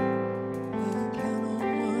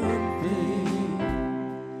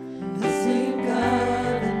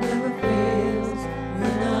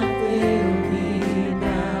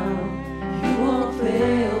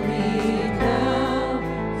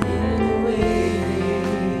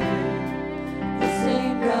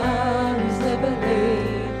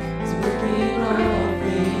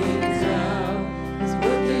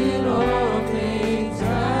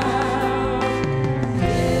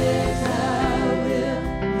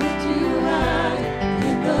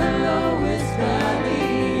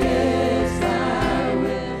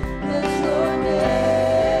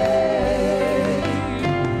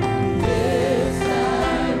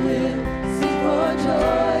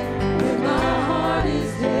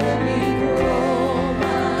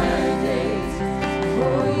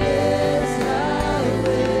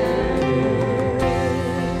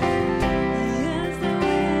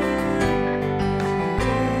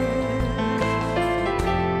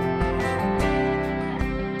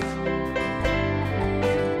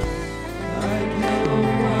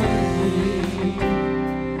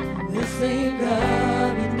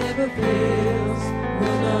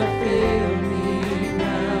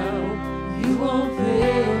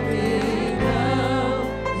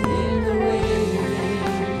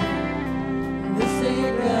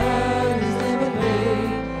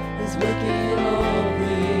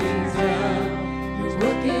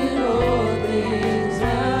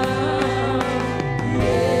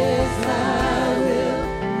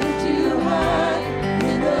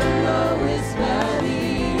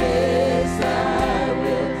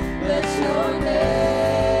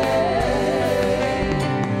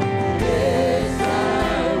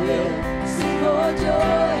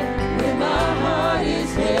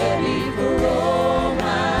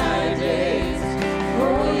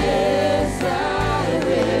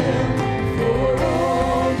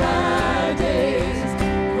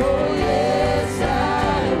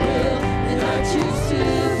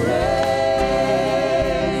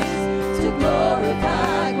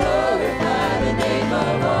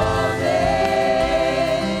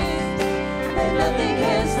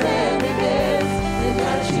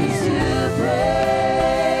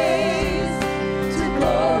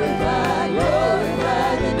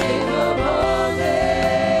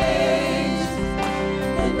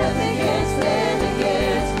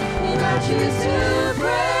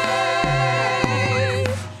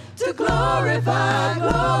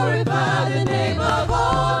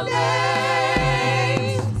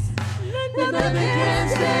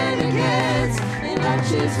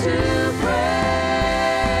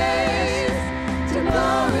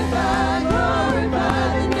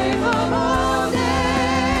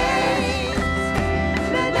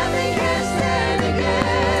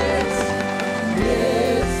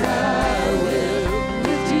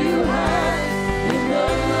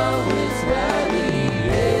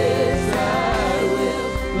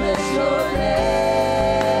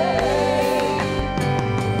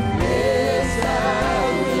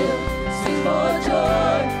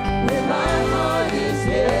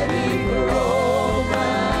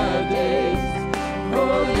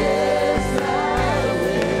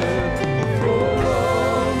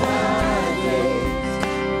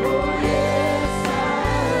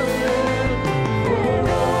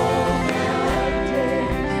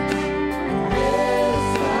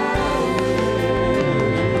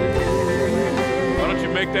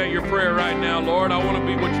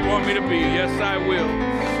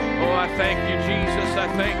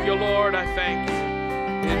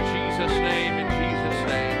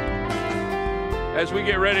 As we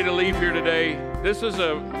get ready to leave here today, this is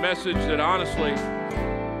a message that honestly,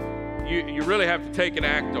 you really have to take and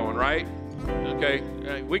act on, right? Okay,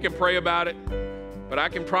 we can pray about it, but I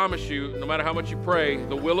can promise you, no matter how much you pray,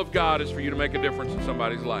 the will of God is for you to make a difference in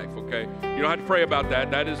somebody's life, okay? You don't have to pray about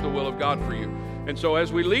that. That is the will of God for you. And so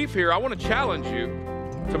as we leave here, I want to challenge you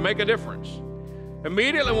to make a difference.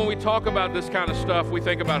 Immediately when we talk about this kind of stuff, we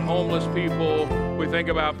think about homeless people. We think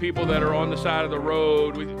about people that are on the side of the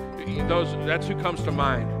road. That's who comes to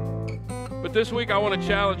mind. But this week, I want to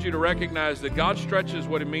challenge you to recognize that God stretches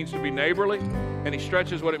what it means to be neighborly, and He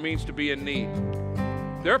stretches what it means to be in need.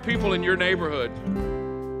 There are people in your neighborhood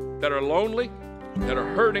that are lonely, that are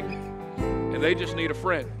hurting, and they just need a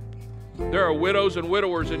friend. There are widows and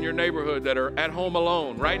widowers in your neighborhood that are at home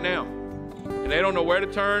alone right now, and they don't know where to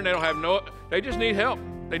turn. They just need help.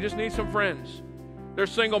 They just need some friends.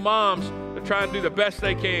 There's single moms that try and do the best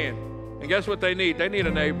they can, and guess what they need? They need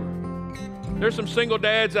a neighbor. There's some single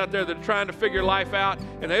dads out there that are trying to figure life out,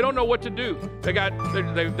 and they don't know what to do.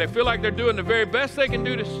 They feel like they're doing the very best they can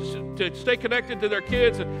do to stay connected to their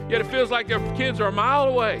kids, and yet it feels like their kids are a mile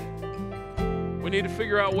away. We need to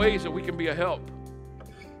figure out ways that we can be a help.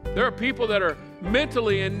 There are people that are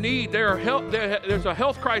mentally in need. There's a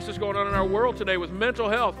health crisis going on in our world today with mental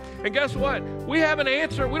health. And guess what? We have an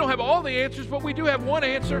answer. We don't have all the answers, but we do have one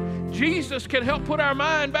answer. Jesus can help put our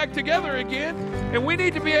mind back together again. And we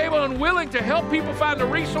need to be able and willing to help people find the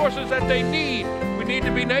resources that they need. We need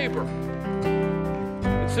to be neighbor.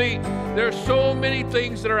 And see, there's so many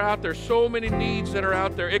things that are out there, so many needs that are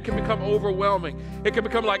out there. It can become overwhelming. It can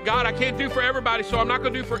become like, God, I can't do for everybody, so I'm not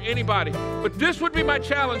going to do for anybody. But this would be my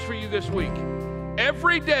challenge for you this week.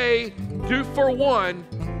 Every day, do for one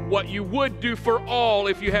what you would do for all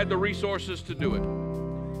if you had the resources to do it.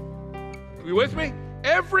 Are you with me?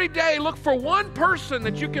 Every day, look for one person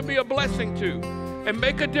that you can be a blessing to and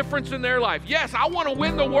make a difference in their life. Yes, I want to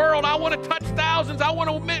win the world. I want to touch thousands. I want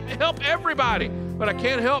to help everybody, but I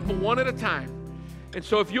can't help but one at a time. And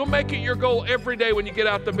so if you'll make it your goal every day when you get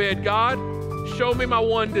out the bed, God, show me my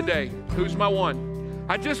one today. Who's my one?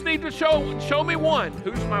 I just need to show me one.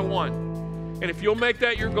 Who's my one? And if you'll make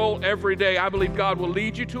that your goal every day, I believe God will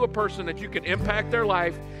lead you to a person that you can impact their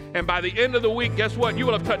life. And by the end of the week, guess what? You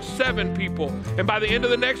will have touched 7 people. And by the end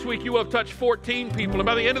of the next week, you will have touched 14 people. And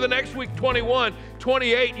by the end of the next week, 21,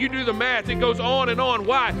 28, you do the math. It goes on and on.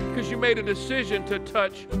 Why? Because you made a decision to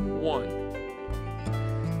touch one.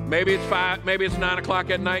 Maybe it's 5, maybe it's 9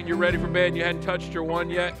 o'clock at night and you're ready for bed and you hadn't touched your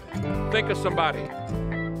one yet. Think of somebody.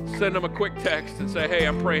 Send them a quick text and say, hey,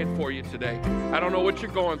 I'm praying for you today. I don't know what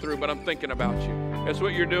you're going through, but I'm thinking about you. That's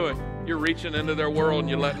what you're doing. You're reaching into their world and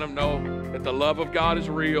you're letting them know that the love of God is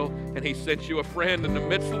real and He sent you a friend in the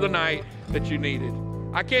midst of the night that you needed.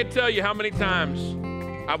 I can't tell you how many times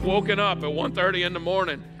I've woken up at 1:30 in the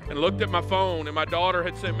morning and looked at my phone and my daughter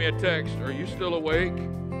had sent me a text, are you still awake?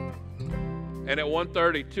 And at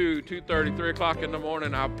 1:30, 2, 2:30, 3 o'clock in the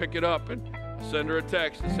morning, I'll pick it up and send her a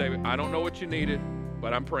text and say, I don't know what you needed,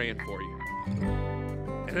 but I'm praying for you.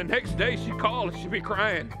 And the next day she'd call and she'd be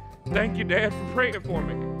crying, thank you, Dad, for praying for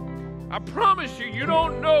me. I promise you, you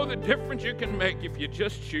don't know the difference you can make if you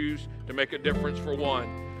just choose to make a difference for one.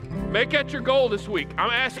 Make that your goal this week. I'm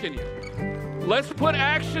asking you. Let's put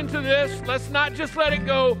action to this. Let's not just let it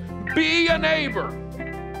go. Be a neighbor.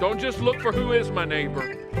 Don't just look for who is my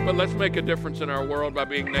neighbor, but let's make a difference in our world by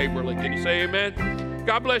being neighborly. Can you say amen?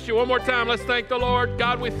 God bless you. One more time, let's thank the Lord.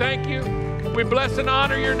 God, we thank you. We bless and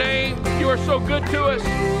honor your name. You are so good to us.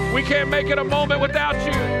 We can't make it a moment without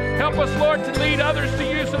you. Help us, Lord, to lead others to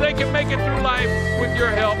you so they can make it through life with your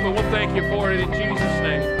help. And we'll thank you for it in Jesus'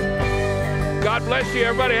 name. God bless you,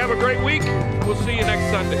 everybody. Have a great week. We'll see you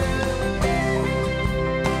next Sunday.